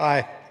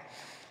Hi,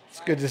 it's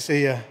good to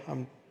see you.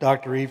 I'm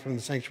Dr. E from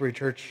the Sanctuary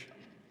Church.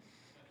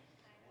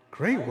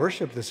 Great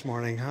worship this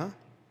morning, huh?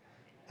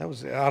 I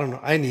don't know,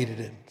 I needed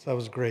it, so that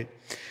was great.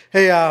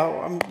 Hey,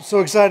 I'm so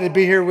excited to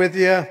be here with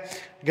you. I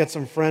got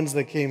some friends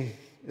that came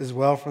as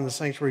well from the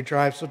Sanctuary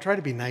Tribe, so try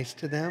to be nice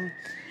to them.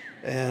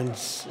 And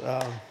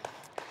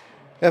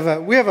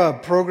we have a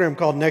program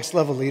called Next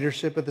Level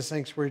Leadership at the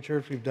Sanctuary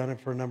Church. We've done it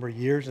for a number of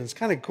years, and it's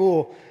kind of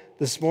cool.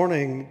 This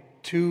morning,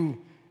 two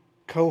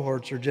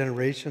cohorts or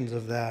generations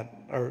of that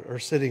are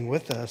sitting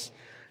with us.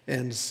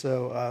 And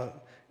so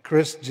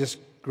Chris just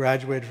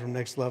graduated from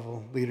Next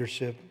Level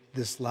Leadership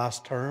this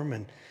last term,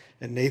 and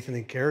Nathan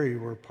and Carrie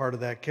were part of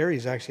that.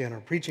 Carrie's actually on our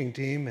preaching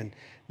team, and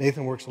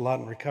Nathan works a lot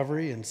in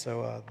recovery, and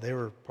so they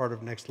were part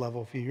of Next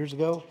Level a few years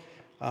ago.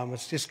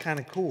 It's just kind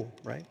of cool,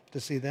 right,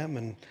 to see them.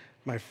 And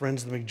my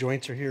friends, the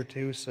McJoints, are here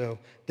too, so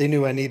they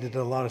knew I needed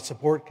a lot of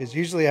support, because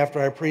usually after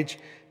I preach,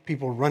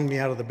 people run me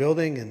out of the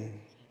building, and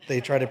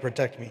they try to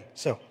protect me.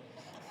 So,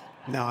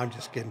 no, I'm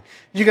just kidding.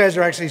 You guys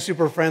are actually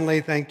super friendly.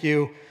 Thank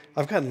you.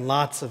 I've gotten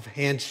lots of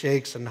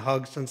handshakes and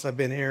hugs since I've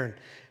been here,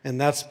 and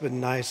that's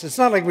been nice. It's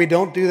not like we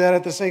don't do that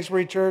at the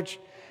Sanctuary Church.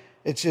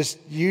 It's just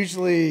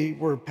usually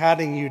we're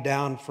patting you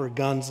down for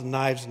guns and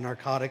knives and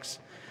narcotics.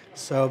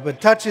 So,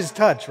 but touch is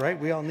touch, right?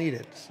 We all need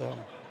it. So,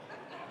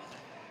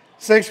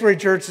 Sanctuary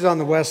Church is on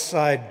the west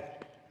side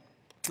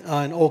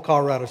in Old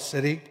Colorado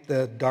City,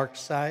 the dark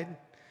side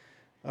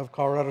of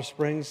Colorado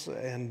Springs,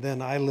 and then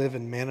I live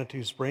in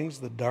Manitou Springs,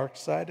 the dark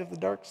side of the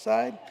dark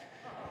side.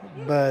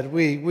 But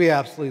we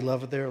absolutely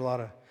love it there. A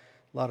lot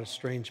of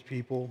strange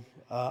people.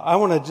 I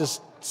want to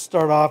just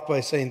start off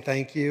by saying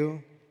thank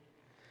you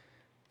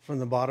from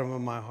the bottom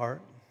of my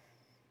heart.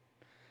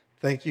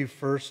 Thank you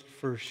first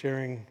for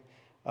sharing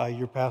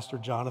your pastor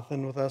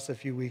Jonathan with us a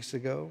few weeks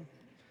ago.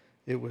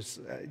 It was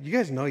you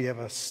guys know you have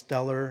a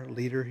stellar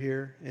leader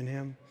here in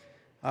him.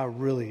 I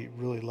really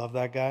love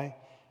that guy.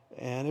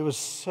 And it was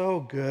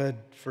so good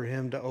for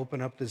him to open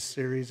up this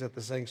series at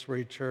the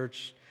Sanctuary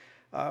Church.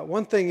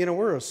 One thing,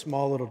 we're a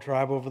small little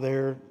tribe over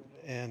there,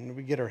 and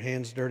we get our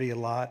hands dirty a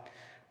lot.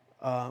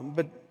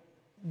 But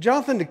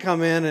Jonathan to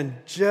come in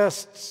and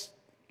just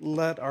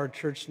let our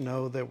church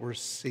know that we're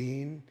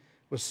seen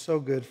was so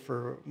good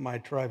for my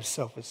tribe's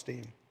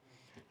self-esteem.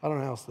 I don't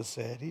know how else to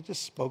say it. He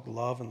just spoke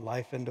love and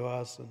life into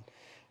us,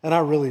 and I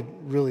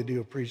really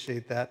do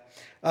appreciate that.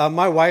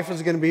 My wife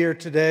is going to be here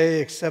today,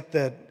 except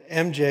that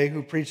MJ,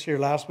 who preached here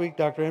last week,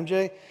 Dr.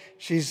 MJ,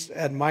 she's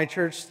at my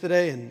church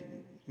today, and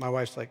my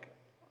wife's like,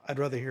 I'd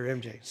rather hear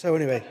MJ. So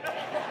anyway,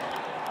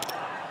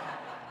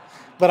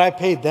 but I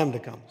paid them to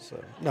come, so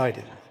no, I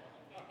didn't.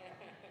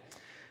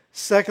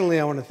 Secondly,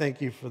 I want to thank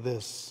you for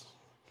this.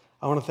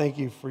 I want to thank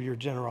you for your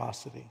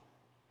generosity.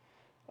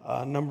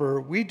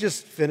 We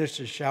just finished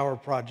a shower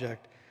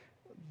project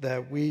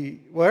that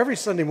every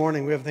Sunday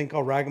morning we have a thing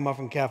called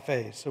Ragamuffin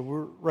Cafe. So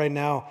right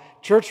now,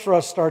 church for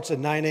us starts at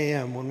 9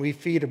 a.m. when we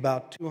feed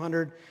about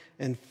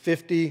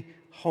 250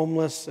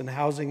 homeless and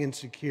housing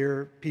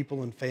insecure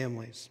people and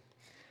families.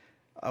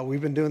 We've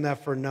been doing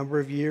that for a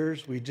number of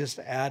years. We just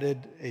added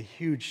a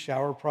huge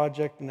shower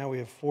project, and now we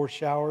have 4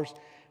 showers.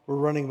 We're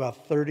running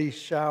about 30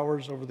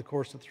 showers over the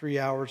course of 3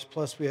 hours,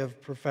 plus we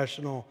have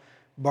professional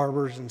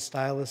barbers and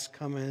stylists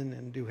come in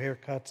and do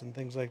haircuts and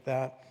things like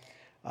that.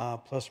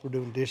 Plus, we're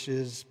doing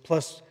dishes.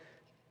 Plus,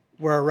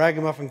 where our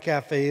Ragamuffin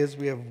Cafe is,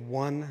 we have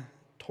 1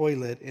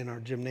 toilet in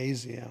our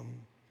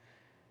gymnasium.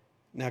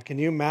 Now, can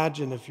you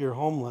imagine if you're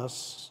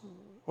homeless?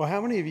 Well, how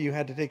many of you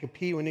had to take a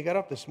pee when you got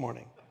up this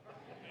morning?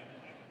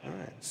 All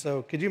right.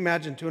 So, could you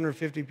imagine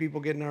 250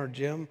 people getting in our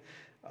gym?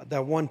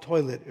 That 1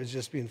 toilet is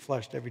just being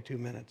flushed every 2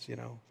 minutes,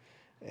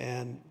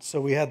 And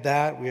so we had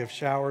that. We have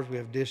showers. We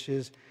have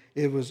dishes.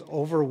 It was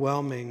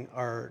overwhelming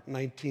our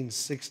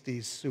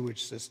 1960s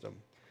sewage system.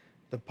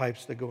 The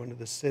pipes that go into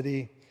the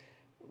city.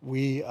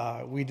 We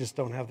just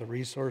don't have the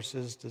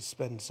resources to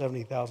spend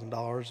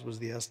 $70,000 was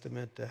the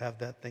estimate to have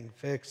that thing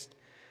fixed.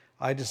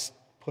 I just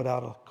put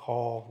out a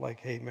call like,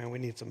 hey, man, we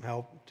need some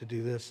help to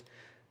do this.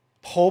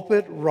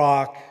 Pulpit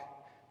Rock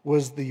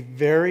was the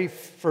very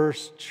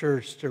first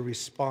church to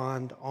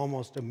respond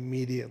almost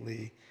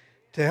immediately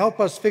to help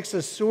us fix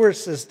a sewer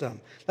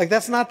system. Like,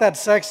 that's not that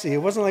sexy. It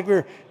wasn't like we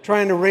were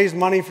trying to raise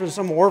money for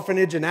some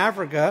orphanage in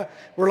Africa.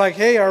 We're like,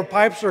 hey, our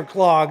pipes are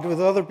clogged with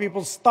other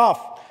people's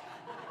stuff.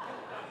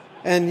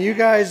 And you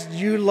guys,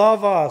 you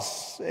love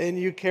us, and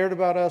you cared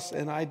about us,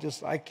 and I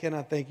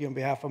cannot thank you on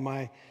behalf of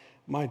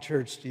my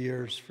church to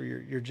yours for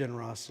your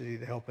generosity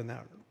to help in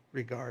that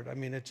regard. I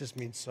mean, it just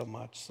means so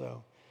much.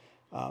 So,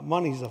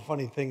 money's a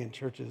funny thing in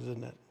churches,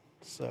 isn't it?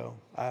 So,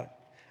 I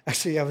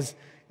was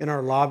in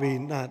our lobby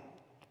not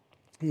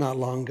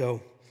long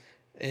ago,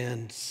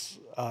 and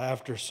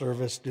after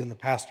service doing the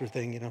pastor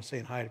thing,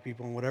 saying hi to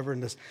people and whatever,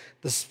 and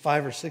this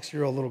 5 or 6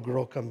 year old little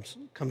girl comes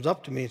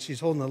up to me, and she's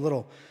holding a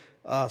little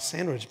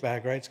sandwich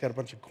bag, right? It's got a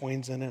bunch of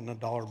coins in it and a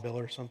dollar bill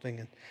or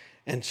something,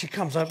 and she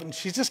comes up and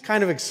she's just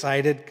kind of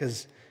excited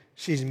because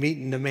she's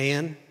meeting the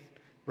man,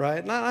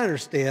 right? And I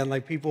understand,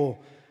 like,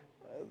 people,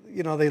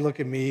 they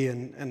look at me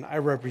and I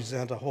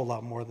represent a whole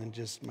lot more than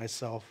just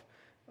myself.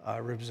 I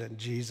represent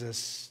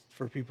Jesus.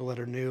 For people that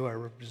are new, I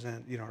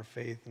represent, our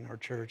faith and our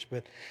church.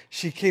 But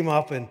she came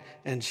up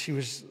and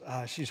she's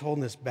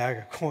holding this bag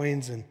of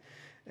coins,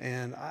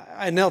 and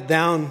I knelt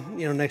down,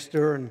 next to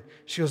her, and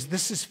she goes,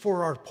 "This is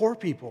for our poor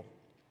people."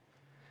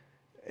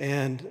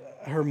 And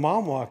her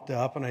mom walked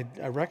up, and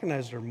I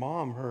recognized her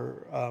mom.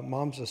 Her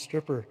mom's a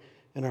stripper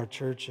in our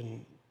church,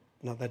 and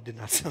no, that did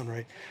not sound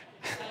right.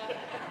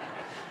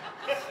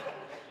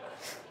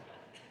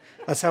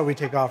 That's how we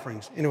take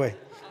offerings. Anyway,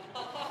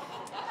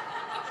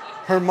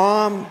 her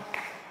mom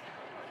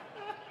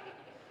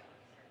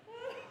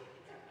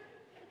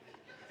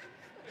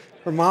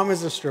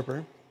is a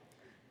stripper.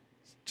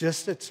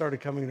 Just had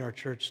started coming to our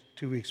church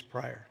 2 weeks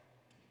prior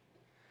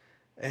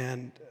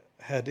and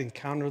had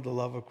encountered the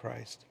love of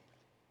Christ.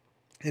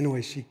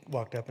 Anyway, she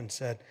walked up and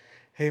said,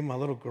 "Hey, my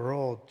little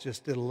girl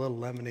just did a little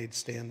lemonade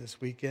stand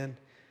this weekend,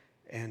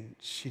 and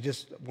she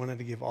just wanted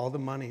to give all the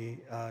money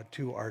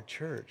to our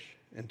church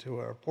and to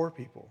our poor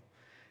people."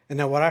 And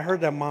now what I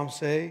heard that mom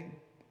say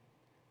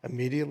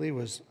immediately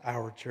was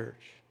our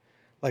church.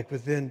 Like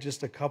within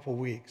just a couple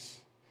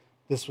weeks,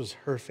 this was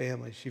her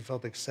family. She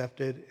felt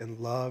accepted and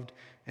loved,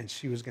 and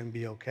she was going to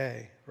be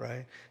okay,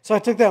 right? So I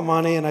took that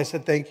money and I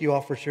said, "Thank you,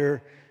 I'll for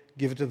sure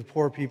give it to the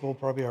poor people,"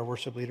 probably our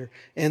worship leader.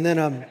 And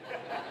then,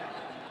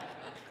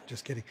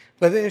 just kidding.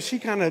 But then she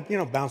kind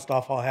of, bounced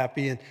off all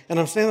happy. And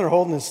I'm standing there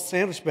holding this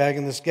sandwich bag,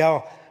 and this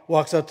gal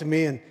walks up to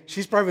me, and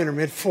she's probably in her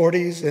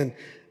mid-40s,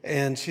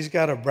 and she's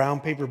got a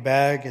brown paper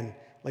bag and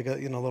like a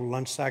little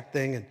lunch sack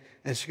thing.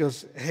 And she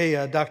goes, "Hey,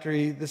 Dr.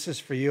 E, this is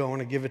for you. I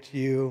want to give it to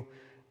you.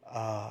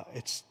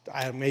 It's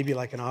maybe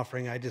like an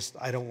offering. I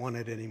don't want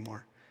it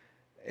anymore."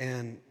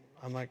 And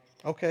I'm like,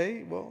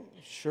 "Okay, well,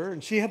 sure."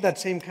 And she had that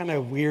same kind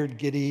of weird,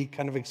 giddy,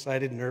 kind of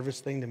excited, nervous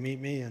thing to meet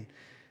me.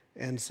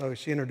 And so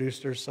she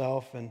introduced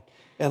herself. And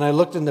I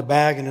looked in the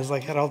bag, and it was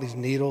like, had all these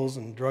needles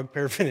and drug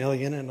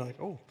paraphernalia in it. And I'm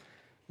like, "Oh,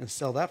 and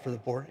sell that for the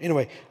poor."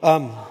 Anyway,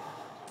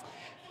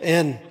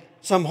 and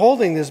so I'm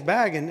holding this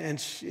bag, and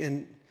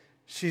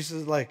she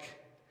says, like,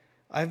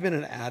 "I've been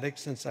an addict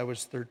since I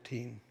was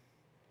 13.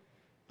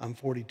 I'm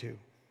 42.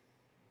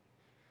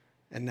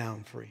 And now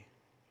I'm free."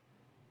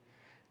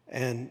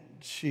 And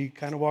she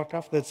kind of walked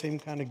off with that same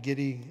kind of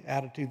giddy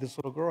attitude this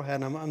little girl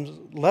had. And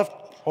I'm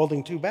left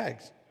holding two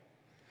bags.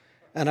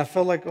 And I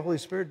felt like the Holy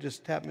Spirit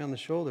just tapped me on the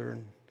shoulder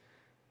and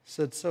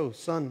said, "So,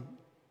 son,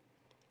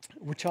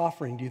 which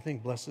offering do you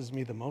think blesses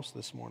me the most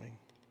this morning?"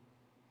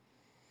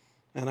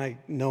 And I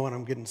know when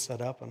I'm getting set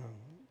up,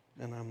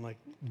 and I'm like,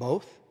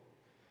 "Both?"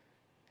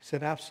 He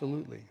said,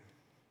 "Absolutely."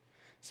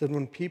 He said,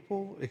 "When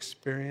people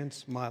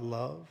experience my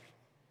love,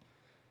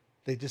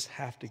 they just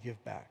have to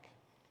give back,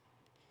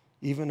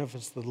 even if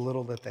it's the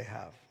little that they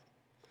have."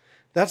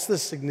 That's the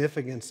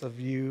significance of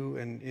you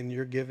and in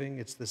your giving.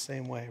 It's the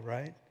same way,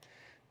 right?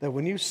 That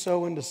when you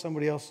sow into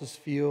somebody else's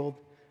field,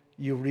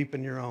 you reap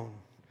in your own.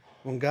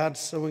 When God's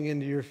sowing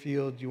into your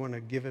field, you want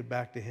to give it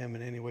back to Him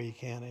in any way you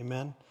can.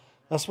 Amen?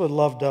 That's what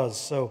love does.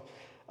 So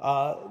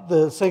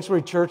the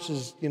Sanctuary Church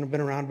has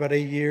been around about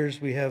 8 years.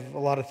 We have a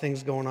lot of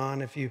things going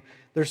on.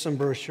 There's some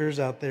brochures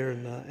out there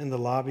in the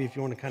lobby if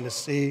you want to kind of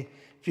see.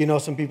 If you know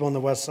some people on the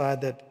west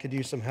side that could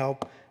use some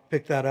help,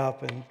 pick that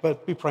up.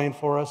 But be praying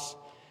for us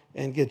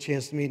and get a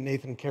chance to meet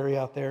Nathan and Carrie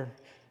out there,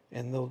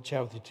 and they'll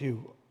chat with you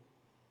too.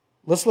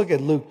 Let's look at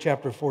Luke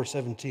chapter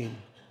 4:17.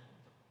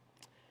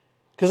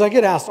 Because I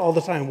get asked all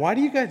the time, why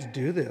do you guys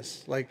do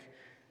this? Like,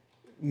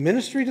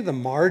 ministry to the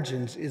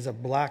margins is a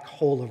black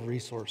hole of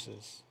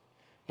resources.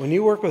 When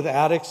you work with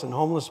addicts and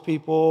homeless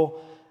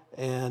people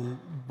and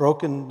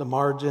broken the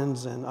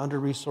margins and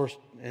under-resourced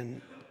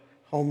and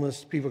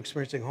homeless people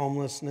experiencing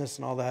homelessness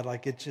and all that,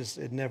 like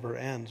it never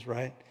ends,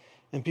 right?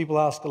 And people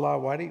ask a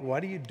lot, why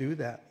do you do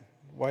that?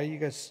 Why are you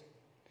guys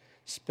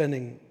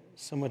spending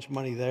so much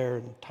money there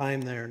and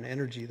time there and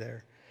energy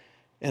there?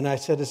 And I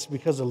said it's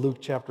because of Luke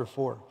chapter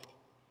 4.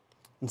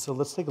 And so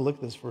let's take a look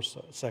at this for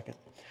a second.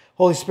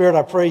 Holy Spirit,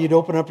 I pray you'd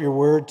open up your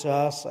word to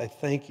us. I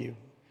thank you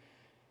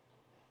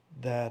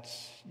that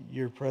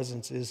your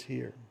presence is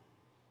here.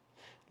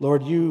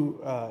 Lord, you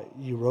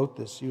wrote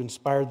this. You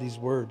inspired these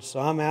words. So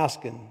I'm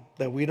asking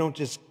that we don't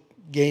just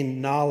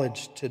gain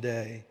knowledge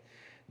today,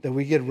 that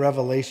we get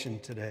revelation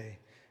today.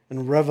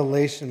 And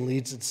revelation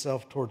leads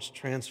itself towards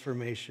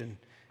transformation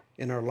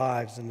in our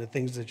lives and the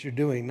things that you're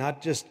doing,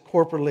 not just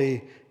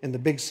corporately in the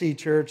Big C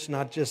Church,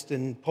 not just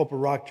in Pulpit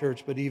Rock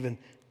Church, but even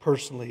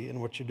personally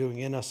in what you're doing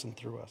in us and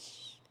through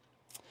us.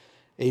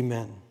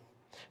 Amen.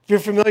 If you're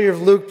familiar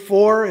with Luke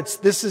 4,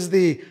 this is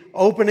the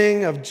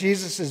opening of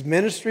Jesus'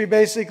 ministry,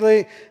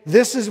 basically.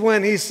 This is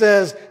when he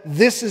says,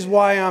 "This is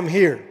why I'm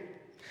here.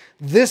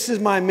 This is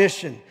my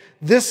mission.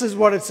 This is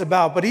what it's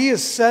about." But he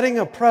is setting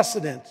a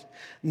precedent,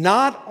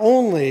 not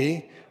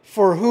only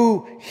for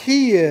who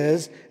he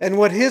is and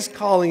what his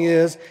calling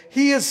is,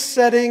 he is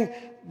setting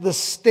the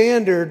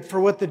standard for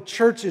what the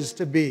church is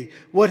to be,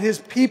 what his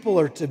people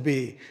are to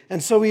be.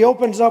 And so he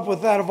opens up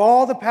with that. Of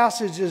all the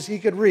passages he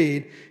could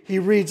read, he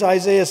reads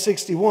Isaiah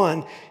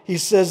 61. He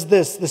says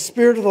this, "The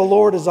Spirit of the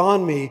Lord is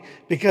on me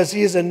because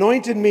he has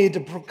anointed me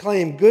to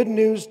proclaim good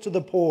news to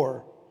the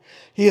poor.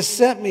 He has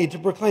sent me to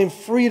proclaim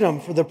freedom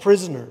for the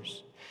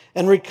prisoners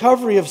and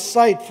recovery of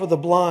sight for the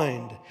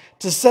blind,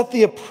 to set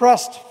the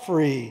oppressed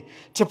free,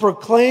 to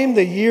proclaim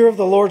the year of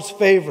the Lord's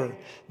favor.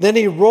 Then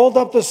he rolled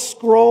up the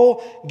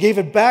scroll, gave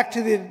it back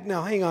to the...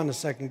 Now, hang on a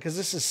second, because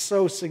this is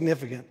so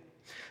significant.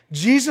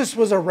 Jesus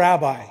was a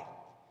rabbi.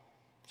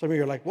 Some of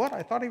you are like, what?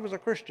 I thought he was a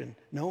Christian.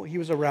 No, he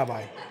was a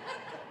rabbi.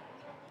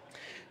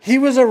 He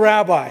was a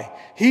rabbi.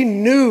 He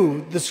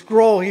knew the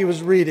scroll he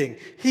was reading.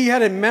 He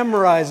had it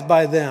memorized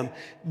by then,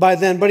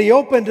 but he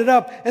opened it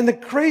up. And the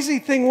crazy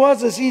thing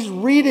was, as he's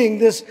reading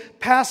this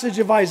passage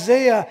of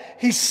Isaiah,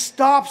 he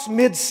stops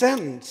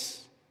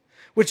mid-sentence,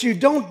 which you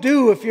don't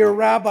do if you're a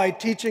rabbi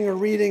teaching or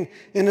reading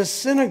in a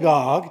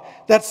synagogue.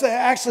 That's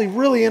actually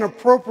really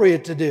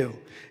inappropriate to do.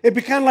 It'd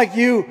be kind of like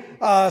you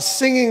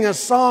singing a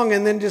song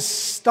and then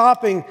just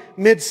stopping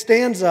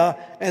mid-stanza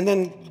and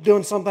then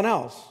doing something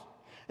else.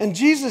 And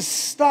Jesus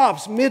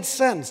stops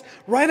mid-sentence,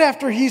 right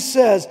after he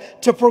says,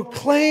 to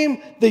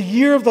proclaim the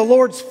year of the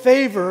Lord's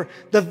favor.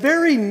 The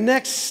very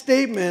next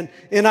statement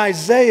in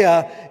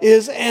Isaiah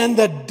is, and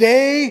the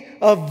day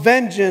of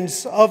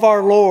vengeance of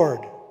our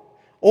Lord.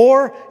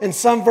 Or, in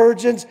some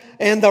versions,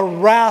 and the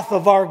wrath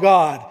of our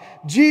God.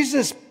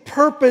 Jesus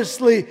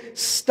purposely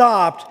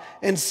stopped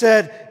and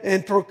said,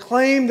 and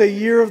proclaim the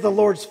year of the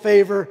Lord's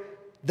favor.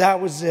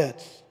 That was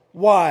it.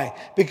 Why?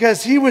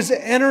 Because he was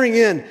entering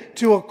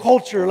into a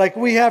culture like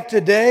we have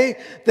today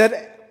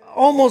that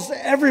almost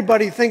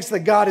everybody thinks that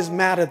God is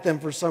mad at them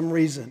for some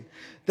reason.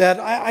 That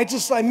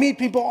I meet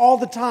people all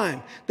the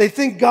time. They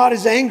think God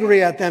is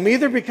angry at them,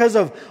 either because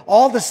of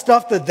all the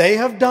stuff that they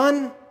have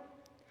done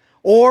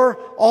or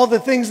all the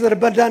things that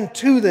have been done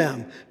to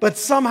them. But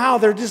somehow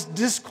they're just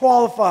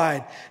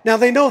disqualified. Now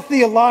they know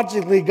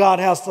theologically God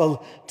has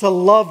to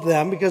love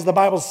them because the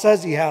Bible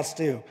says he has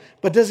to.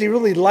 But does he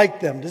really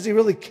like them? Does he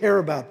really care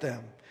about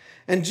them?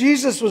 And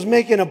Jesus was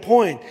making a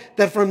point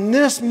that from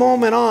this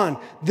moment on,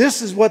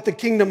 this is what the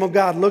kingdom of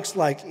God looks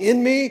like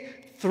in me,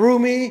 through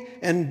me,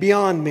 and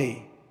beyond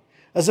me.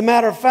 As a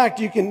matter of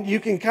fact, you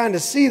can kind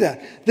of see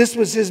that. This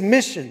was his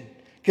mission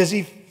because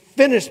he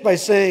finished by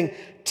saying,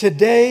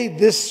 today,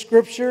 this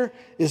scripture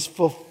is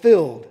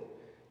fulfilled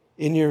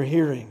in your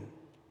hearing.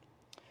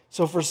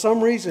 So for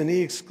some reason,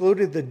 he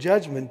excluded the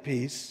judgment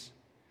piece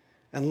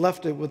and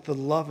left it with the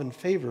love and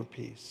favor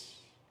piece.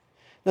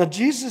 Now,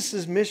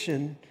 Jesus'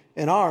 mission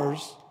and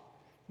ours,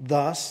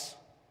 thus,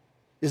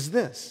 is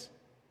this.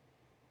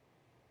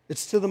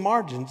 It's to the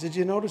margins. Did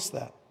you notice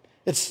that?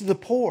 It's to the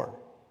poor,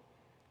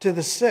 to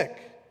the sick,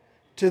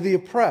 to the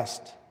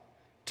oppressed,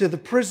 to the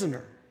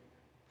prisoner.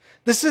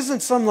 This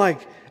isn't some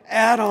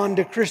add-on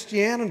to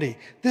Christianity.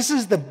 This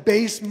is the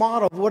base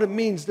model of what it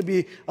means to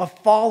be a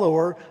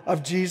follower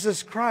of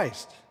Jesus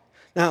Christ.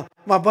 Now,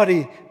 my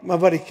buddy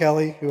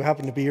Kelly, who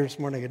happened to be here this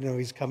morning, I didn't know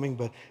he's coming,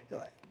 but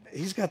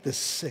he's got this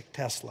sick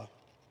Tesla.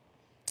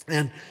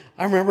 And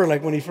I remember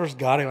when he first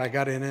got it, I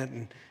got in it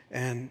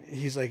and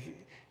he's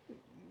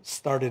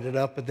started it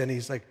up, but then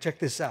he's like, check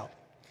this out.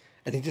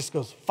 And he just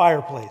goes,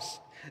 fireplace.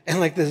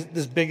 And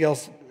this big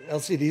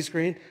LCD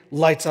screen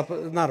lights up,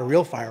 not a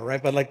real fire,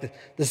 right? But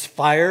this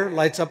fire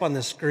lights up on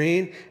the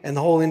screen and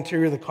the whole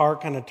interior of the car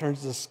kind of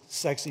turns this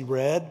sexy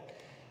red,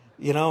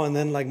 and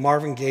then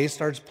Marvin Gaye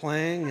starts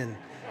playing and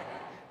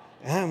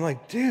I'm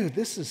like, dude,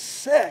 this is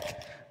sick,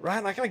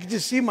 right? I could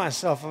just see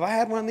myself. If I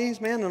had one of these,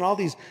 man, and all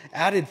these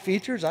added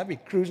features, I'd be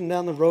cruising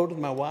down the road with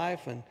my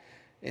wife and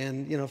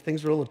if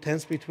things were a little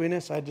tense between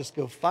us, I'd just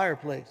go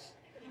fireplace.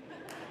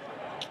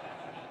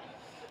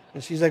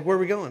 And she's like, where are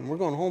we going? We're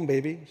going home,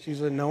 baby. She's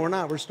like, no, we're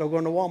not. We're still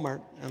going to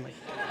Walmart. I'm like,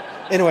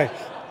 anyway.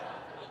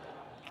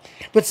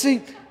 But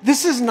see,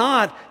 this is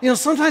not,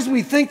 sometimes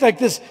we think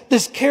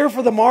this care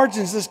for the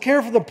margins, this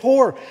care for the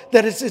poor,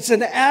 that it's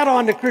an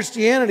add-on to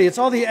Christianity. It's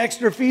all the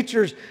extra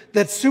features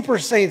that super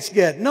saints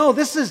get. No,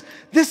 this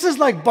is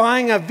like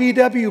buying a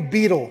VW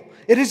Beetle.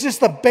 It is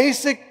just the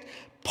basic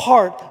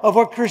part of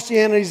what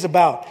Christianity is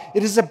about.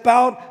 It is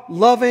about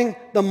loving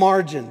the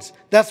margins.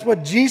 That's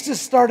what Jesus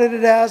started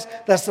it as.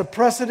 That's the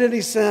precedent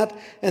he set,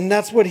 and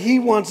that's what he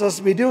wants us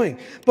to be doing.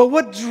 But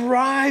what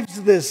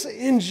drives this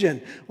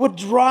engine? What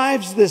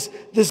drives this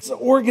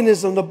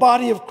organism, the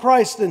body of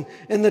Christ and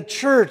the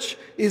church,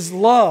 is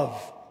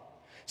love.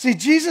 See,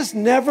 Jesus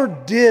never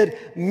did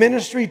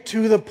ministry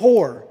to the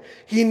poor.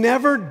 He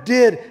never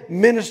did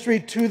ministry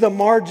to the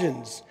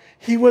margins.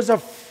 He was a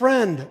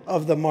friend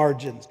of the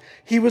margins.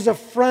 He was a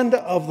friend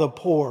of the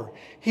poor.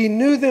 He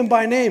knew them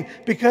by name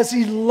because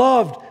he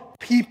loved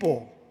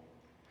people.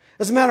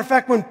 As a matter of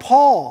fact, when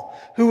Paul,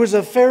 who was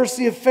a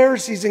Pharisee of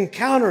Pharisees,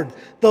 encountered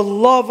the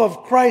love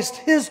of Christ,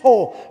 his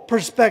whole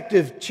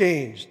perspective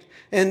changed.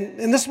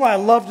 And this is why I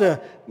love to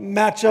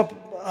match up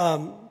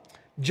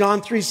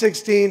John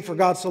 3:16, for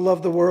God so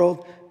loved the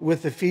world,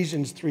 with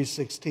Ephesians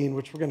 3:16,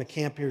 which we're going to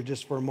camp here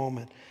just for a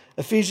moment.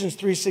 Ephesians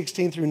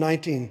 3:16 through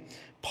 19.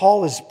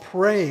 Paul is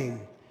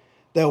praying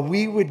that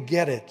we would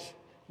get it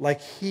like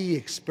he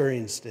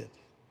experienced it.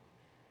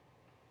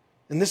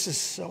 And this is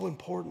so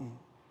important.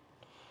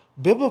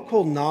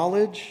 Biblical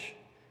knowledge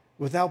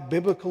without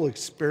biblical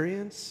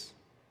experience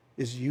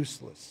is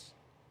useless.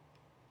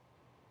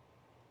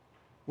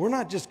 we're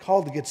not just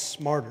called to get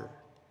smarter.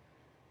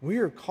 We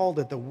are called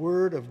that the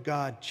Word of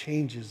God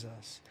changes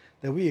us,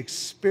 that we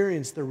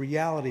experience the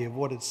reality of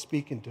what it's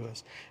speaking to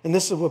us. And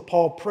this is what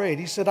Paul prayed.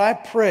 He said, I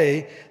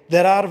pray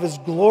that out of His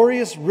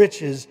glorious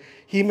riches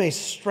He may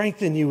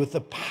strengthen you with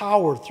the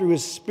power through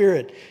His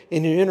Spirit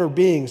in your inner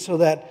being, so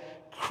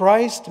that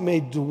Christ may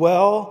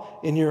dwell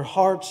in your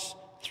hearts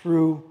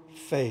through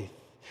faith.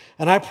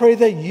 And I pray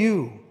that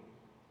you,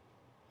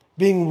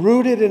 being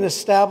rooted and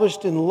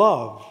established in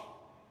love,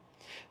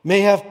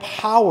 may have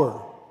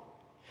power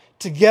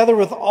together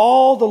with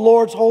all the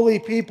Lord's holy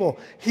people.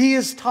 He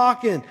is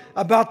talking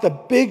about the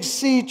Big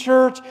C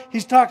church.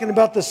 He's talking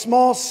about the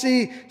small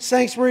C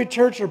Sanctuary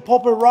Church or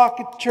Pulpit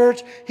Rock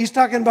Church. He's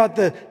talking about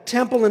the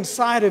temple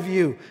inside of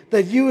you,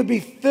 that you would be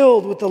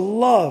filled with the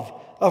love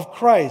of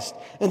Christ.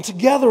 And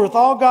together with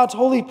all God's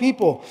holy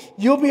people,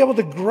 you'll be able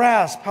to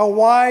grasp how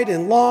wide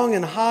and long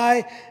and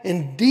high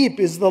and deep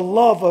is the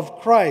love of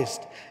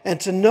Christ, and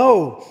to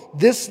know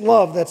this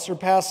love that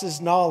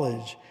surpasses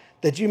knowledge,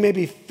 that you may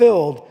be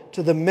filled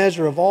to the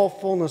measure of all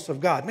fullness of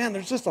God. Man,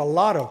 there's just a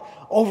lot of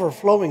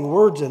overflowing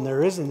words in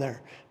there, isn't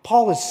there?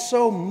 Paul is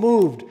so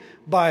moved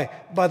by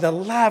the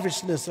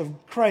lavishness of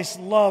Christ's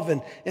love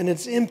and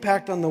its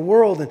impact on the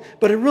world.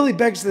 But it really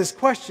begs this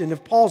question.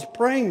 If Paul's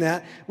praying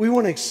that, we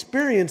want to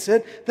experience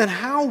it, then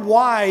how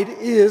wide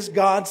is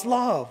God's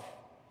love?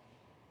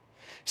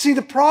 See,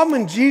 the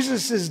problem in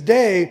Jesus'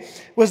 day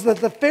was that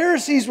the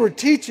Pharisees were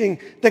teaching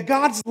that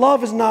God's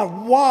love is not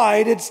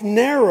wide, it's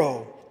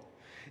narrow.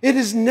 It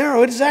is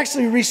narrow. It is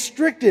actually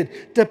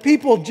restricted to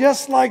people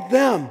just like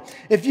them.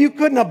 If you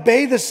couldn't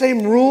obey the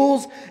same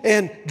rules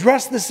and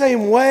dress the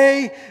same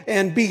way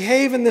and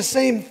behave in the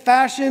same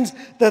fashions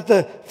that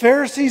the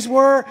Pharisees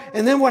were,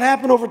 and then what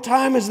happened over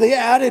time is they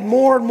added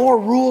more and more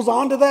rules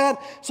onto that,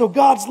 so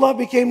God's love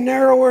became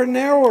narrower and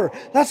narrower.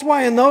 That's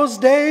why in those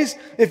days,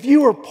 if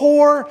you were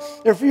poor,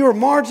 if you were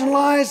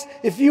marginalized,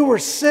 if you were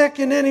sick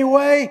in any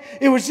way,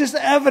 it was just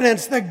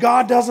evidence that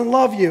God doesn't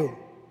love you.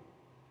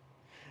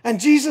 And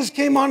Jesus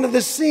came onto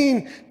the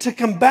scene to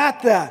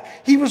combat that.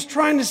 He was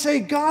trying to say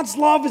God's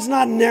love is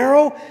not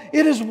narrow,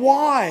 it is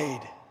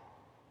wide.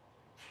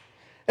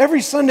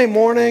 Every Sunday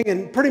morning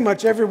and pretty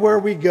much everywhere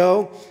we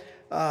go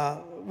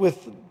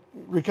with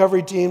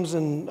recovery teams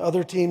and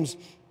other teams,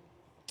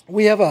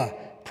 we have a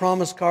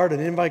promise card,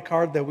 an invite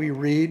card that we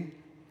read.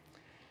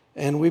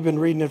 And we've been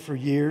reading it for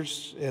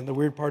years. And the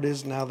weird part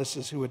is now this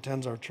is who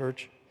attends our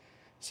church.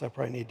 So I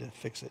probably need to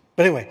fix it.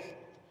 But anyway,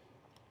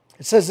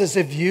 it says this: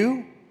 if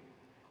you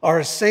are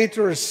a saint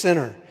or a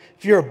sinner,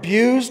 if you're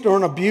abused or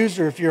an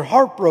abuser, if you're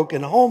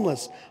heartbroken,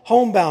 homeless,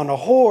 homebound, a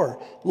whore,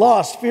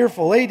 lost,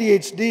 fearful,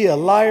 ADHD, a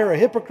liar, a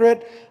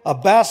hypocrite, a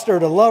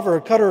bastard, a lover,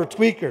 a cutter, a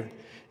tweaker,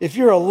 if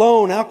you're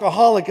alone,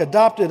 alcoholic,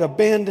 adopted,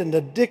 abandoned,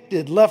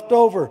 addicted, left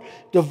over,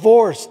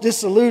 divorced,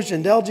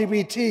 disillusioned,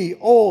 LGBT,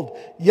 old,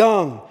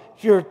 young,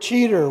 if you're a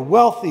cheater,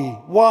 wealthy,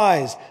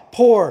 wise,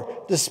 poor,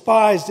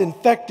 despised,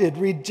 infected,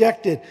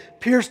 rejected,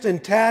 pierced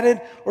and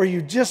tatted, or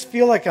you just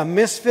feel like a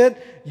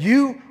misfit,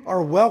 you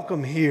are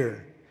welcome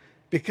here,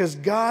 because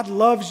God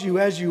loves you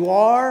as you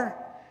are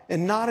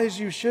and not as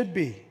you should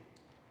be,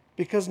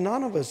 because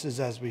none of us is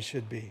as we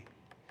should be.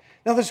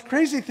 Now, this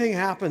crazy thing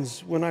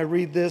happens when I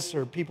read this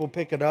or people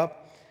pick it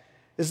up,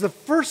 is the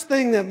first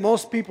thing that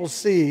most people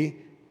see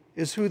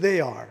is who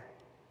they are.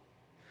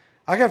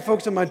 I got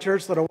folks in my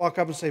church that'll walk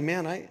up and say,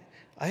 man,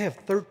 I have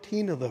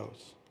 13 of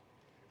those.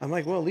 I'm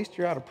like, well, at least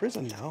you're out of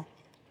prison now,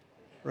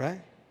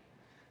 right?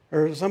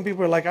 Or some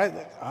people are like,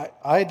 I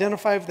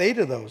identify with 8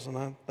 of those,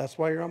 and that's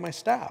why you're on my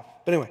staff.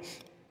 But anyway,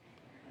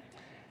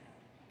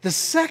 the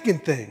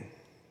second thing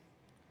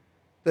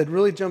that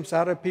really jumps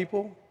out at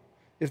people,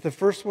 if the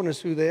first one is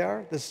who they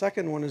are, the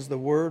second one is the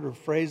word or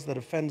phrase that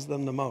offends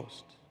them the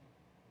most.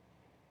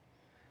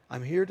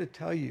 I'm here to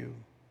tell you,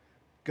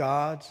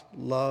 God's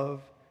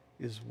love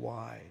is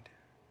wide.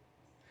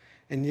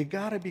 And you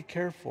got to be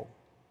careful,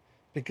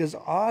 because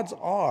odds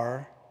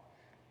are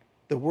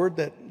the word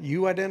that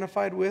you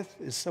identified with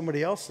is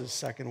somebody else's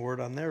second word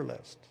on their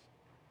list.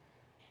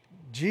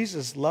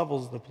 Jesus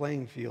levels the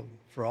playing field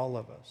for all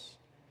of us.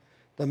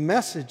 The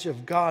message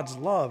of God's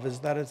love is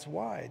that it's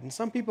wide. And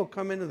some people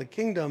come into the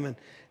kingdom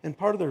and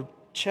part of their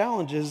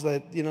challenge is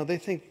that, they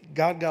think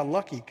God got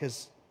lucky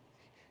because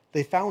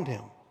they found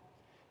him.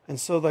 And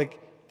so like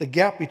the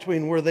gap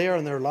between where they are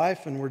in their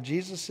life and where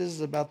Jesus is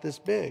about this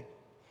big.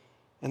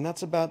 And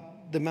that's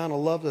about the amount of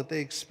love that they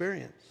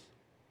experience.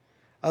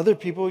 Other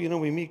people,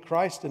 we meet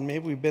Christ and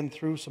maybe we've been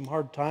through some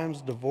hard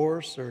times,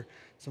 divorce or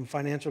some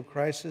financial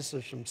crisis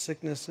or some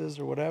sicknesses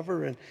or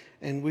whatever,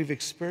 and we've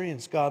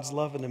experienced God's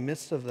love in the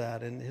midst of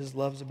that, and his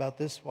love's about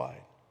this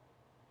wide.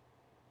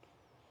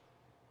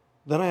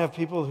 Then I have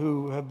people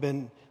who have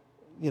been,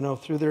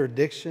 through their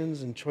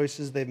addictions and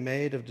choices they've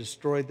made, have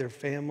destroyed their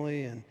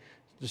family and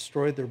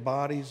destroyed their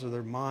bodies or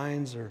their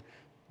minds, or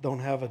don't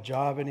have a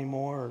job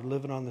anymore, or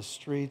living on the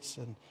streets,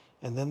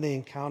 and then they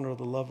encounter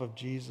the love of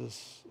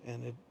Jesus,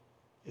 and it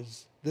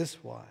is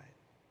this wide.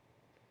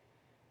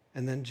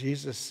 And then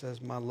Jesus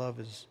says, my love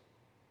is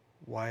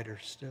wider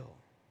still.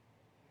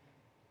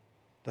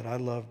 That I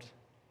loved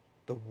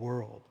the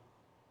world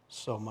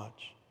so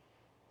much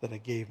that I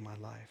gave my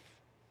life.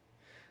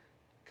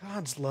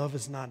 God's love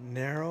is not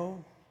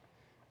narrow.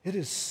 It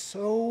is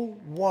so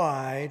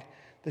wide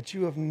that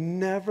you have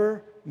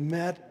never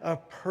met a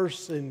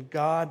person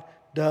God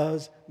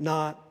does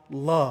not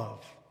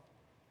love.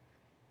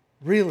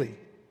 Really,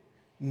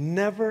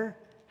 never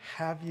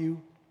have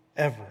you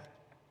ever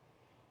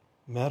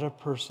met a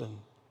person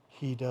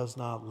He does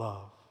not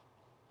love.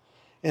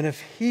 And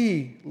if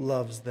He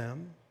loves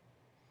them,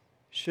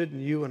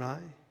 shouldn't you and I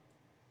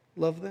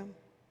love them?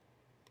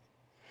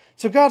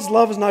 So God's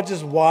love is not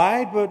just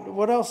wide, but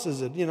what else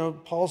is it?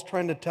 Paul's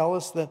trying to tell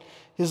us that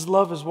His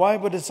love is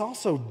wide, but it's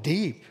also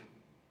deep.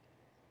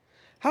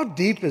 How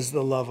deep is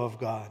the love of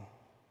God?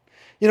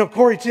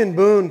 Corrie ten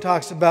Boom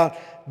talks about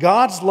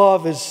God's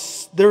love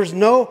is, there's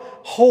no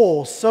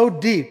hole so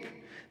deep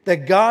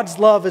that God's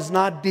love is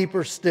not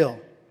deeper still.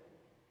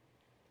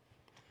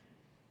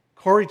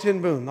 Corrie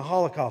ten Boom, the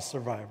Holocaust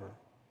survivor.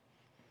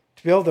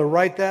 To be able to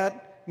write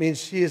that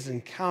means she has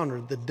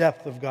encountered the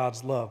depth of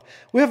God's love.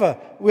 We have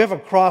a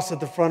cross at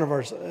the front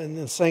of in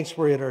the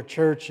sanctuary at our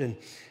church,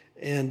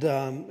 and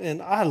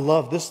I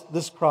love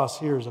this cross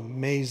here is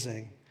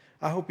amazing.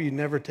 I hope you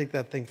never take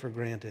that thing for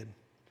granted.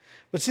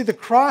 But see, the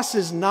cross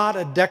is not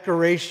a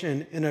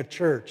decoration in a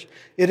church.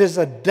 It is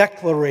a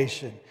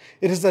declaration.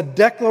 It is a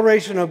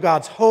declaration of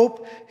God's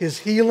hope, His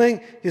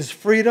healing, His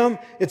freedom.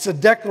 It's a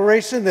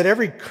declaration that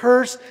every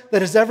curse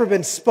that has ever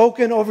been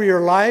spoken over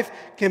your life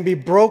can be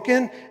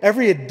broken.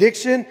 Every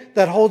addiction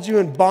that holds you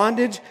in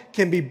bondage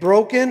can be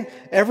broken.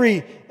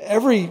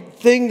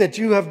 Everything that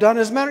you have done.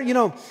 As a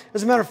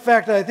matter of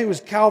fact, I think it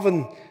was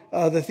Calvin,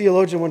 the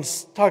theologian,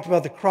 once talked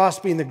about the cross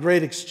being the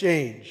great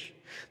exchange.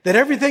 That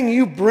everything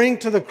you bring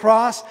to the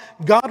cross,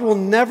 God will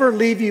never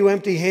leave you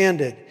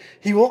empty-handed.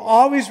 He will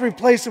always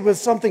replace it with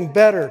something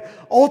better,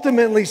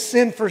 ultimately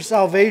sin for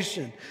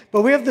salvation.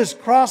 But we have this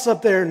cross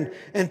up there,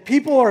 and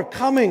people are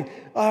coming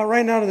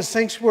right now to the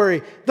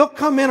sanctuary. They'll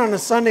come in on a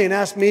Sunday and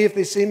ask me if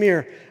they see me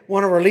or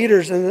one of our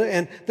leaders,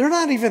 and they're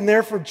not even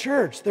there for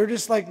church. They're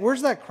just like,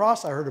 where's that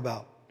cross I heard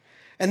about?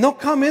 And they'll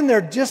come in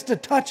there just to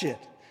touch it.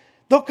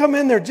 They'll come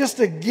in there just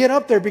to get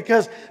up there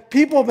because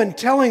people have been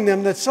telling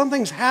them that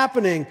something's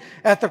happening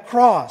at the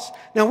cross.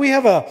 Now, we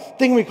have a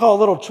thing we call a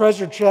little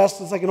treasure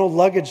chest. It's like an old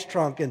luggage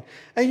trunk. And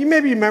you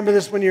maybe remember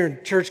this when you're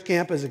in church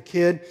camp as a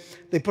kid.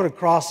 They put a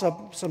cross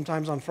up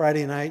sometimes on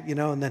Friday night,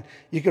 and then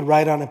you could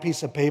write on a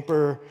piece of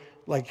paper,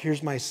 like,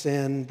 here's my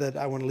sin that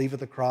I want to leave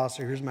at the cross,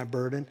 or here's my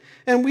burden.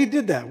 And we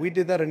did that. We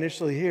did that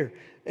initially here.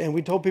 And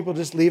we told people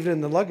just leave it in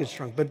the luggage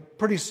trunk. But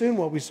pretty soon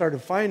what we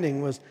started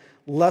finding was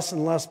less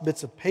and less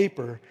bits of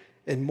paper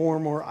and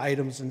more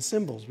items and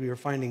symbols. We were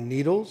finding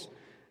needles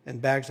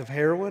and bags of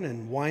heroin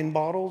and wine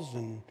bottles.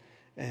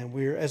 And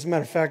we were, as a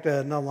matter of fact,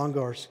 not long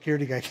ago, our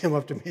security guy came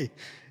up to me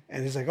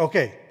and he's like,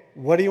 okay,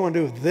 what do you want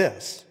to do with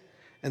this?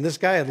 And this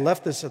guy had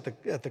left this at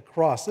the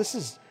cross. This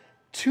is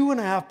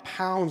 2.5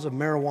 pounds of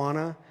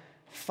marijuana,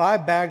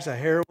 5 bags of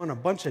heroin, a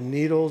bunch of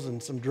needles,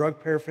 and some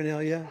drug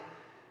paraphernalia.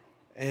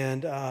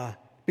 And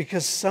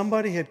because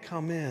somebody had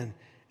come in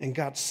and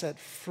got set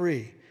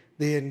free.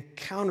 They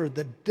encountered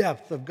the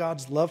depth of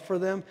God's love for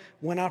them,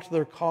 went out to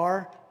their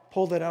car,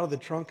 pulled it out of the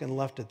trunk, and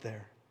left it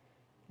there,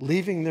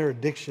 leaving their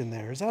addiction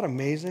there. Is that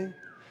amazing?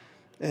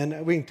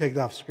 And we can take it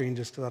off screen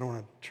just because I don't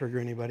want to trigger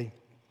anybody.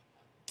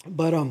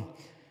 But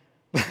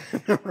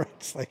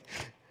it's like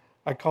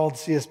I called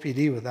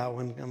CSPD with that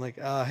one. I'm like,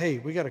 hey,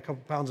 we got a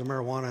couple pounds of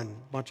marijuana and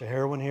a bunch of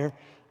heroin here.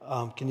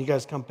 Can you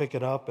guys come pick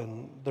it up?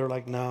 And they're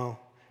like, no,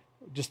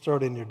 just throw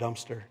it in your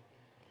dumpster.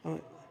 I'm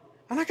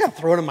not going to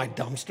throw it in my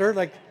dumpster.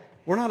 Like,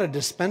 we're not a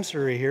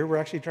dispensary here. We're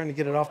actually trying to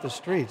get it off the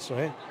streets,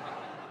 right?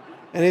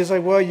 And he's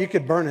like, well, you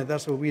could burn it.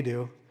 That's what we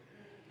do.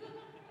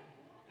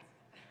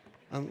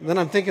 Then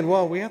I'm thinking,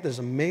 well, we have this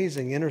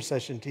amazing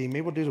intercession team.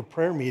 Maybe we'll do a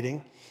prayer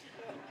meeting.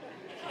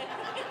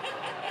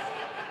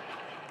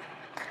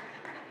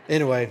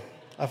 Anyway,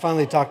 I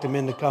finally talked him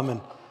into coming,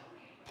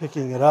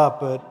 picking it up.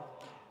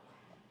 But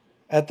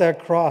at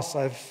that cross,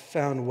 I've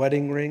found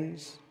wedding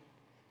rings,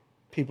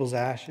 people's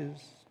ashes.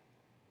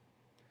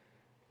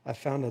 I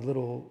found a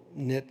little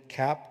knit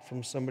cap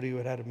from somebody who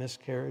had had a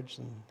miscarriage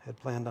and had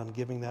planned on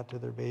giving that to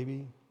their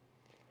baby.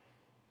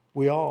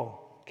 We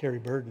all carry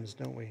burdens,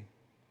 don't we,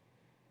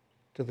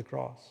 to the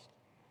cross.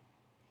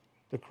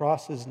 The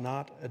cross is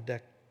not a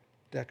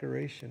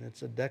decoration,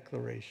 it's a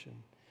declaration.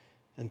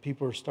 And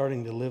people are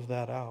starting to live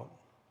that out.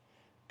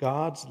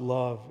 God's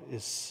love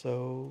is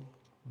so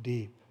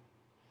deep.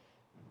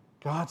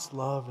 God's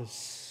love is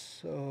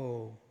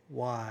so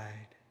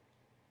wide.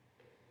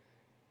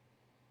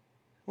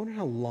 I wonder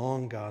how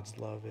long God's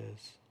love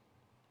is.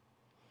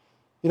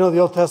 The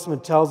Old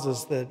Testament tells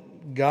us that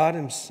God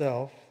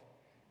Himself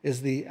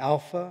is the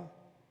Alpha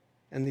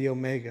and the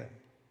Omega,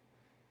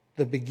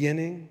 the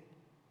beginning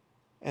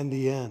and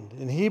the end.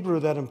 In Hebrew,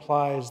 that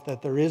implies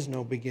that there is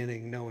no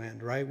beginning, no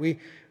end, right? We,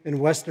 in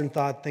Western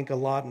thought, think a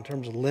lot in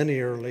terms of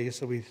linearly.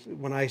 So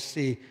when I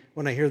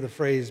hear the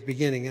phrase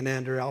beginning and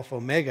end or alpha,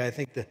 omega, I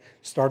think the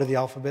start of the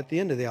alphabet, the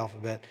end of the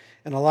alphabet.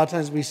 And a lot of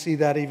times we see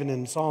that even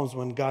in Psalms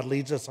when God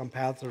leads us on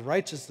paths of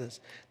righteousness.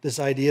 This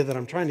idea that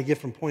I'm trying to get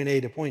from point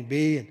A to point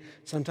B, and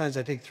sometimes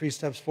I take 3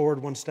 steps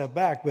forward, 1 step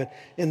back. But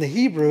in the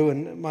Hebrew,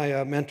 and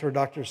my mentor,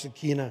 Dr.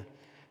 Sakina,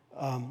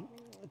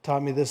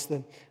 taught me this,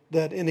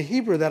 that in the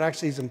Hebrew, that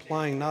actually is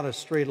implying not a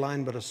straight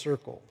line, but a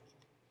circle,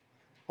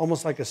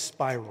 almost like a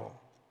spiral.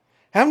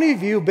 How many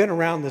of you have been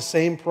around the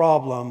same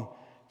problem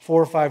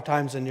 4 or 5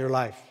 times in your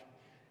life?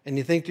 And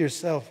you think to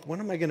yourself, when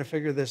am I going to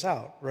figure this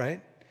out,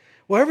 right?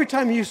 Well, every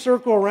time you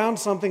circle around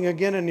something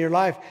again in your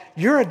life,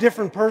 you're a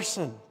different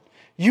person.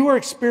 You are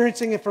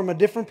experiencing it from a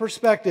different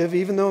perspective,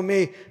 even though it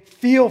may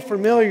feel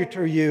familiar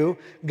to you.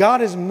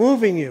 God is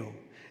moving you,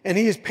 and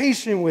He is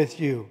patient with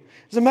you.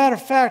 As a matter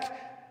of fact,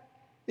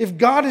 if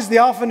God is the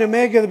Alpha and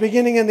Omega, the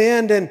beginning and the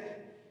end, then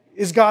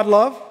is God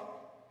love?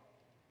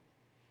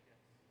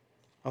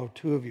 Oh,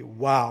 2 of you.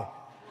 Wow.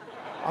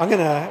 We're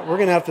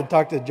gonna have to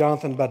talk to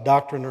Jonathan about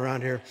doctrine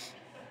around here.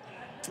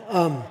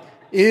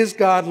 Is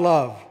God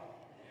love?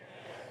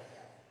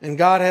 And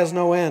God has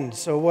no end.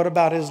 So what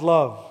about His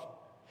love?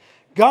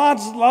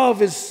 God's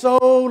love is so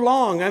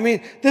long. I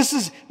mean,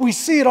 we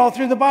see it all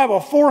through the Bible.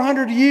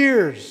 400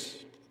 years.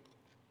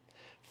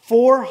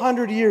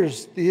 400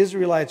 years the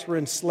Israelites were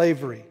in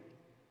slavery.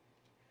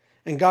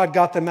 And God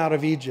got them out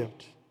of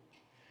Egypt.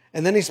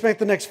 And then He spent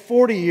the next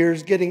 40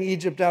 years getting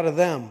Egypt out of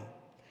them.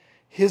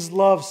 His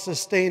love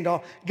sustained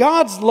all.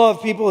 God's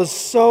love, people, is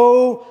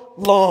so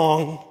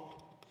long.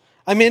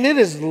 I mean, it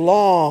is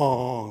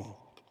long.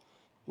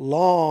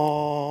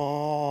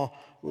 Long.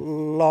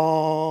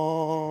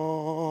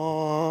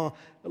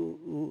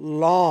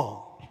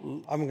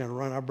 I'm going to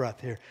run out of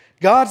breath here.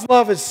 God's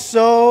love is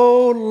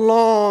so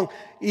long.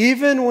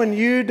 Even when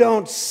you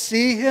don't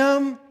see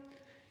Him,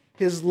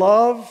 His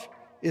love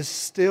is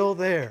still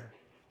there.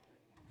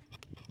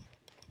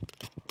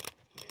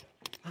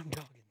 I'm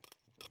jogging.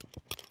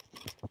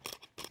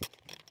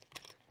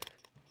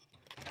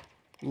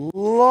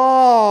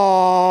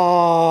 Long.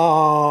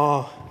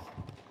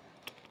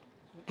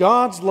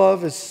 God's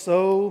love is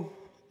so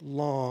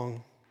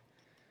long,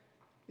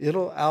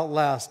 it'll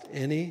outlast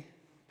any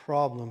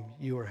problem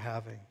you are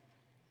having.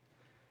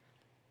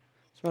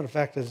 As a matter of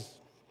fact, I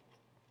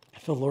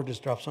feel the Lord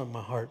just dropped something in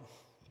my heart.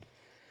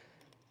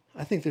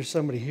 I think there's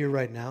somebody here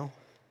right now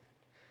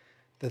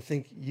that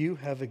think you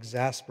have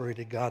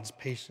exasperated God's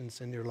patience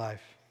in your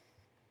life.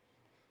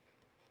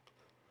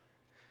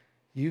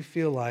 You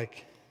feel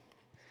like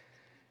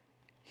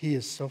He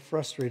is so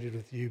frustrated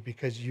with you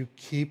because you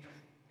keep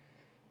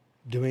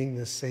doing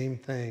the same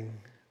thing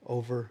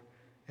over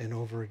and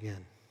over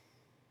again.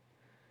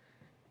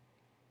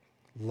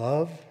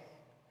 Love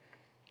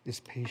is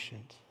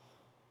patient.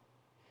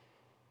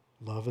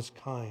 Love is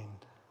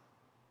kind.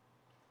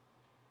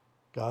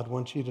 God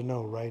wants you to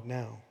know right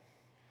now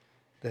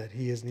that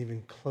He isn't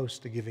even close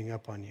to giving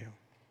up on you.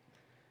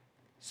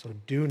 So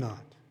do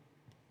not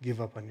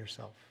give up on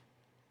yourself.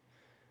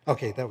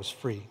 Okay, that was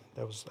free.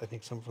 That was, I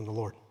think, something from the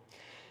Lord.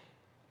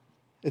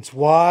 It's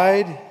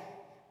wide.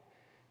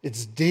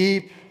 It's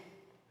deep.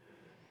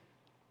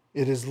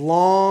 It is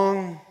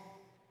long.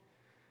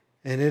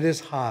 And it is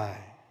high.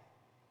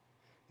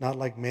 Not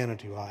like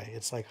Manitou high.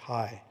 It's like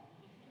high.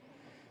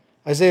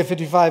 Isaiah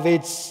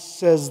 55:8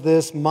 says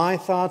this, "My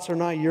thoughts are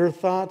not your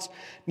thoughts,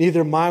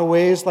 neither my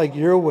ways like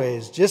your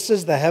ways. Just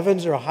as the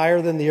heavens are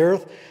higher than the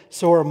earth,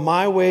 so are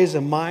my ways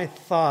and my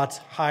thoughts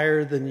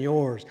higher than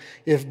yours."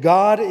 If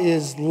God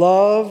is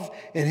love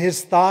and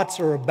His thoughts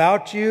are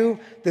about you,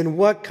 then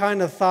what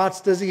kind of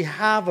thoughts does He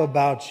have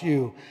about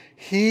you?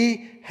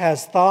 He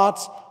has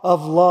thoughts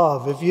of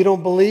love. If you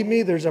don't believe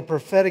me, there's a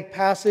prophetic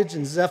passage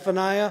in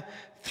Zephaniah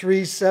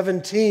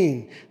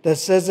 3:17 that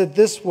says it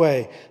this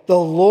way, "The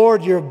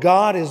Lord your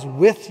God is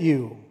with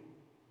you,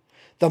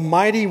 the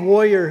mighty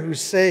warrior who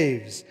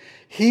saves.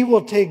 He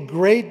will take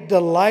great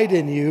delight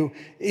in you.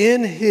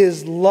 In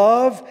His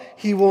love,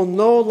 He will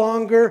no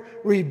longer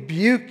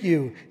rebuke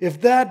you."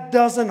 If that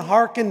doesn't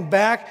hearken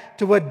back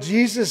to what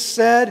Jesus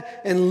said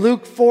in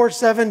Luke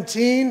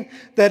 4:17,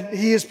 that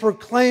He is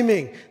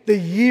proclaiming the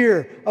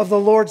year of the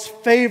Lord's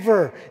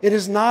favor. It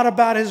is not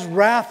about His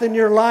wrath in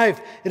your life.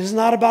 It is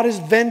not about His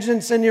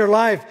vengeance in your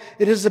life.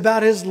 It is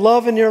about His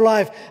love in your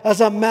life.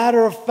 As a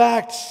matter of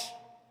fact,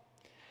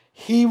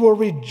 He will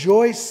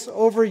rejoice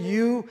over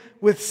you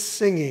with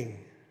singing.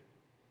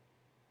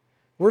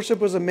 Worship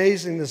was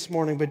amazing this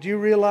morning, but do you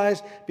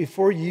realize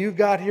before you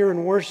got here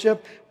in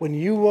worship, when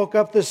you woke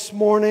up this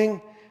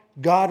morning,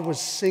 God was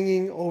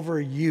singing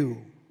over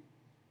you.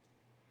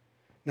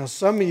 Now,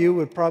 some of you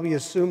would probably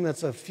assume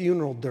that's a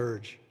funeral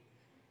dirge,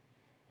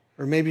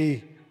 or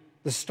maybe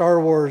the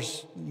Star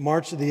Wars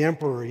March of the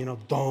Emperor,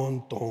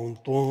 don, don,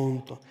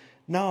 don, don.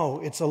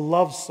 No, it's a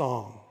love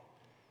song.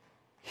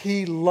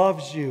 He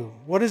loves you.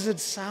 What does it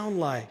sound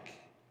like?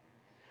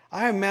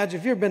 I imagine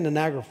if you've been to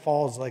Niagara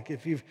Falls, like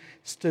if you've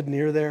stood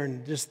near there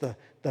and just the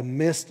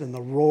mist and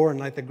the roar and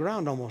like the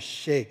ground almost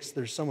shakes.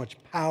 There's so much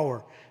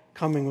power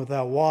coming with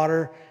that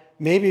water.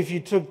 Maybe if you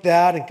took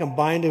that and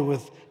combined it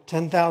with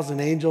 10,000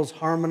 angels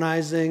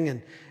harmonizing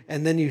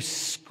and then you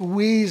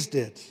squeezed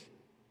it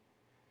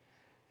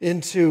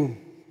into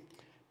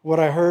what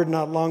I heard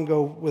not long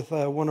ago with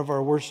one of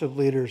our worship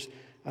leaders.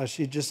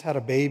 She just had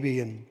a baby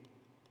and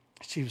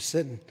she was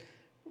sitting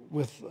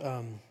with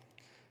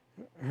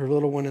her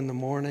little one in the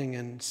morning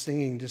and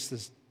singing just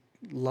this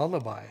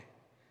lullaby,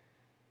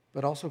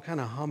 but also kind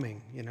of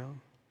humming,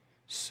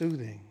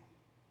 soothing.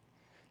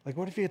 Like,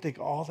 what if you could take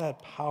all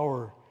that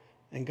power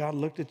and God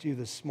looked at you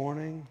this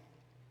morning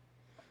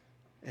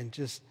and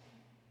just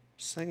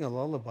sang a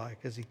lullaby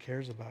because He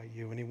cares about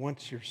you and He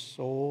wants your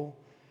soul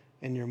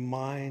and your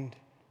mind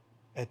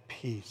at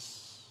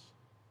peace.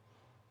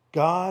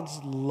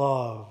 God's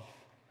love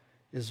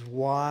is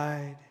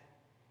wide,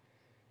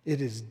 it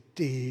is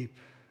deep,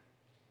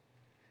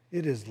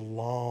 it is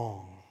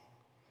long,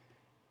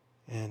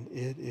 and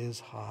it is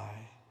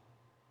high.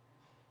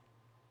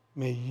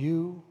 May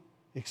you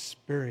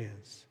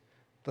experience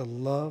the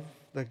love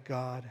that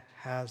God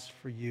has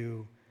for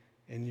you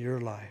in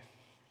your life.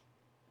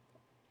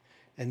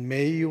 And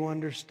may you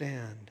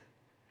understand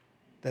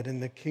that in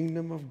the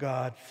kingdom of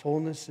God,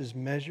 fullness is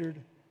measured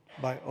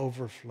by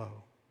overflow.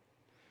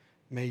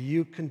 May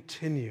you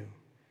continue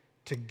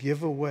to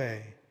give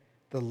away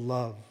the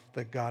love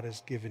that God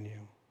has given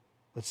you.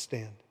 Let's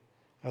stand.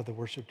 Have the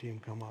worship team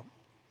come up.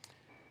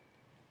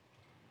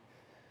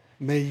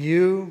 May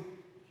you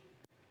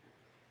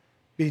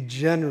be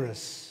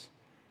generous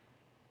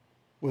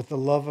with the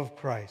love of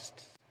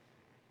Christ.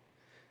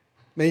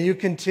 May you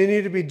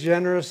continue to be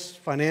generous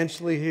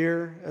financially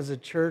here as a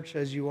church,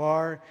 as you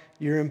are.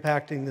 You're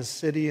impacting this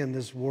city and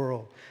this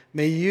world.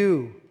 May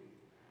you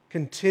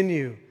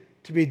continue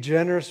to be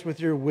generous with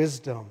your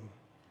wisdom.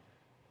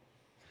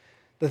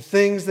 The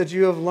things that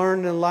you have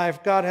learned in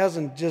life, God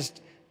hasn't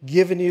just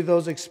given you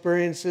those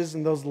experiences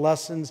and those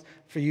lessons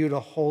for you to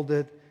hold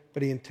it,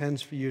 but He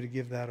intends for you to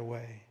give that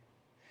away.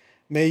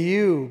 May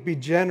you be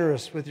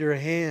generous with your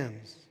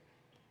hands,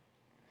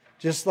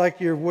 just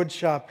like your wood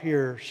shop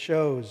here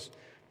shows.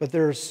 But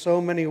there are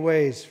so many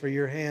ways for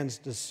your hands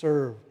to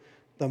serve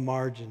the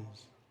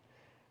margins.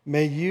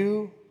 May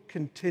you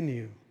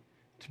continue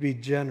to be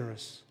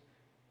generous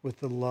with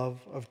the love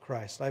of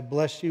Christ. I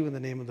bless you in the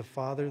name of the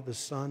Father, the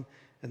Son,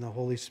 and the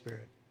Holy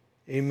Spirit.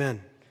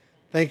 Amen.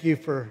 Thank you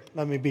for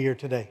letting me be here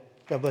today.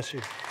 God bless you.